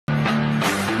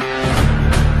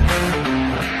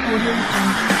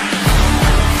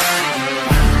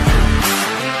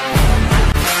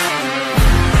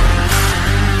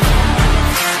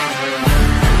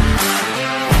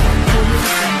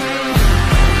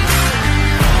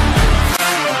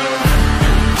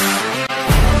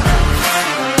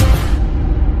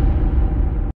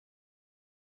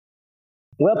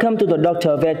Welcome to the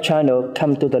Dr. Vet channel.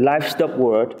 Come to the livestock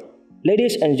world.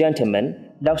 Ladies and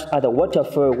gentlemen, ducks are the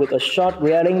waterfowl with a short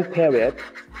rearing period.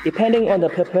 Depending on the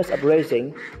purpose of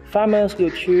raising, farmers will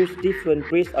choose different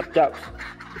breeds of ducks.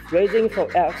 If raising for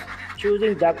eggs,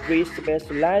 choosing duck breeds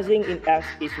specializing in eggs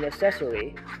is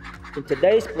necessary. In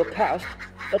today's broadcast,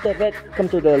 Dr. Vet Come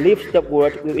to the Livestock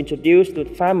World will introduce to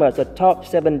farmers the top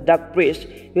 7 duck breeds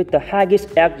with the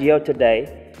highest egg yield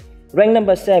today. Rank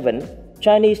number 7,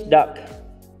 Chinese duck.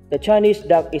 The Chinese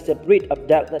duck is a breed of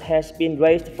duck that has been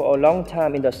raised for a long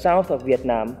time in the south of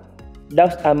Vietnam.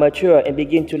 Ducks are mature and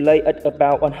begin to lay at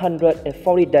about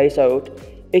 140 days old.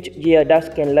 Each year, ducks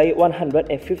can lay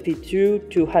 152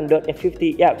 to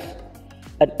 150 eggs.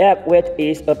 An egg weight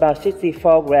is about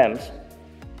 64 grams.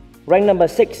 Rank number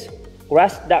 6,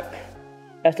 grass duck.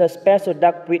 As a special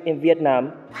duck breed in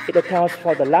Vietnam, it accounts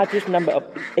for the largest number of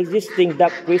existing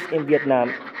duck breeds in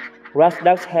Vietnam. Grass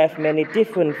ducks have many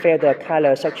different feather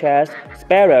colors such as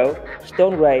sparrow,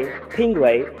 stone gray, pink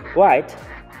gray, white,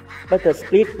 but the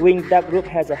split-winged duck group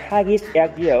has the highest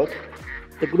egg yield.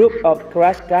 The group of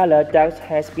grass-colored ducks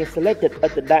has been selected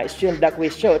at the Dai Xuan Duck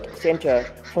Research Center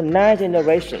for 9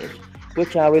 generations,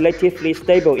 which are relatively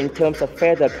stable in terms of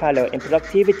feather color and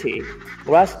productivity.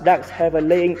 Grass ducks have a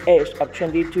laying age of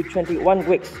 20 to 21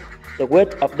 weeks. The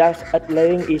weight of ducks at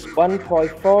laying is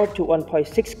 1.4 to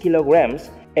 1.6 kilograms.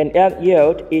 And egg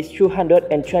yield is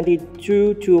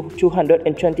 222 to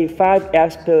 225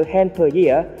 eggs per hen per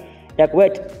year. Egg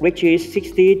weight reaches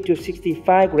 60 to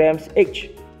 65 grams each.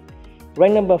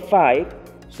 Rank number 5,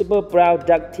 Super Brown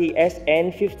Duck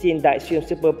TSN 15 Dai Xuan.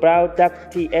 Super Brown Duck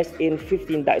TSN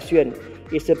 15 Dai Xuan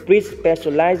is a breed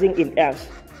specializing in eggs.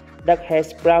 Duck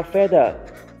has brown feather,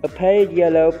 a pale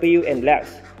yellow bill and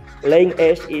legs. Laying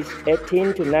age is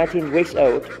 18 to 19 weeks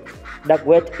old. Duck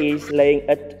weight is laying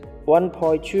at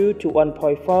 1.2 to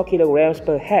 1.4 kilograms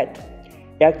per head.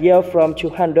 Egg yield from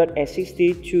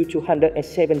 260 to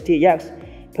 270 eggs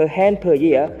per hen per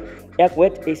year. Egg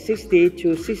weight is 60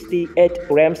 to 68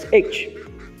 grams each.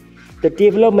 The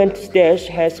development stage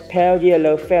has pale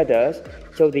yellow feathers,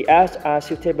 so the eggs are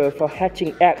suitable for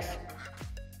hatching eggs.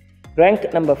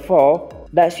 Rank number 4,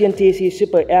 Dai Xuan TC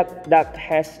Super Egg Duck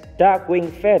has dark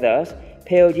wing feathers,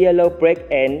 pale yellow breast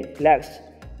and legs.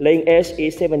 Laying age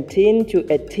is 17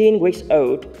 to 18 weeks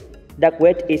old. Duck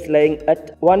weight is laying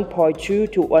at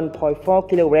 1.2 to 1.4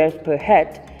 kilograms per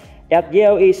head. Egg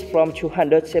yield is from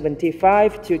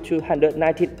 275 to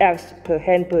 219 eggs per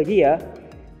hen per year.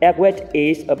 Egg weight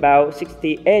is about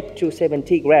 68 to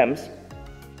 70 grams.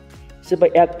 Super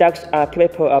egg ducks are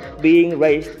capable of being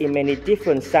raised in many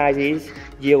different sizes,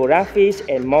 geographies,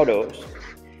 and models.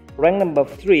 Rank number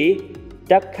 3,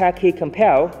 Duck Khaki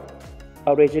Campbell.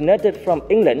 Originated from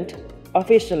England,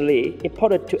 officially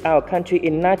imported to our country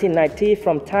in 1990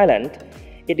 from Thailand.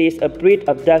 It is a breed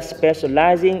of duck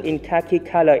specializing in khaki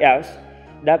color eggs,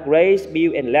 dark rays,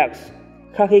 bill and legs.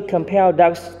 Khaki Campbell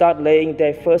ducks start laying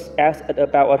their first eggs at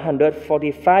about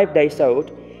 145 days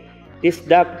old. This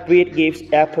duck breed gives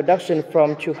egg production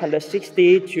from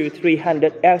 260 to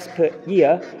 300 eggs per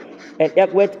year, and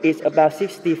egg weight is about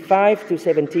 65 to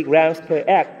 70 grams per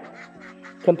egg.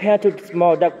 Compared to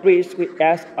small duck breeds with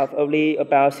eggs of only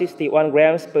about 61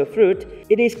 grams per fruit,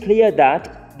 it is clear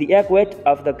that the egg weight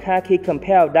of the khaki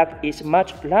Campbell duck is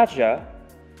much larger.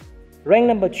 Rank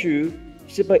number 2,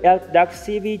 Super Egg Duck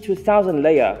CV2000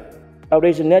 layer.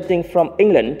 Originating from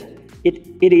England,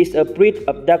 it is a breed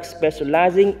of duck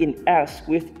specializing in eggs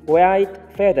with white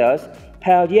feathers,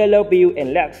 pale yellow bill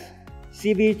and legs.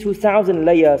 CV2000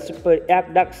 layer super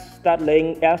egg ducks start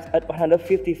laying eggs at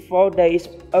 154 days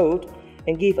old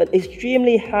and give an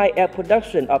extremely high egg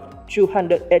production of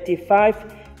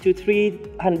 285 to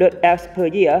 300 eggs per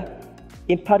year.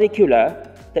 In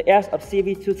particular, the eggs of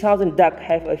CV2000 duck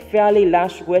have a fairly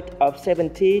large weight of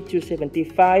 70 to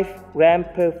 75 grams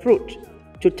per fruit.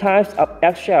 Two types of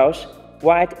eggshells,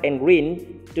 white and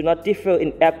green, do not differ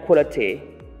in egg quality.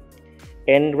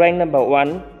 And rank number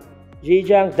 1,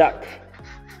 Zhejiang duck.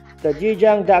 The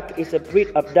Zhejiang duck is a breed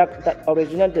of duck that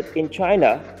originated in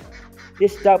China.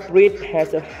 This duck breed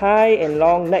has a high and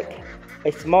long neck,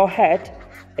 a small head,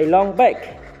 a long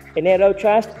back, a narrow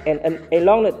chest, and an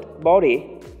elongated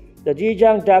body. The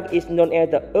Zhejiang duck is known as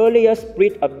the earliest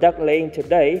breed of duck laying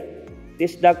today.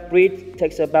 This duck breed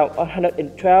takes about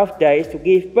 112 days to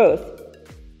give birth.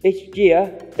 Each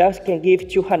year, ducks can give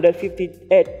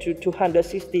 258 to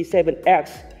 267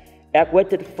 eggs, egg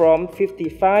weighted from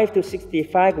 55 to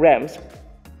 65 grams.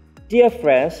 Dear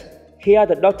friends, here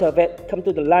the Dr. Vet Come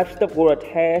to the Livestock World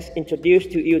has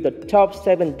introduced to you the top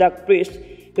 7 duck breeds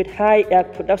with high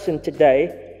egg production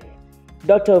today.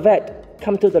 Dr. Vet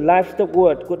Come to the Livestock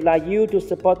World would like you to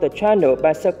support the channel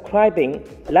by subscribing,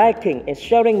 liking and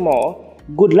sharing more.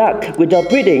 Good luck with your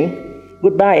breeding.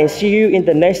 Goodbye and see you in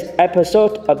the next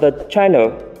episode of the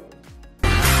channel.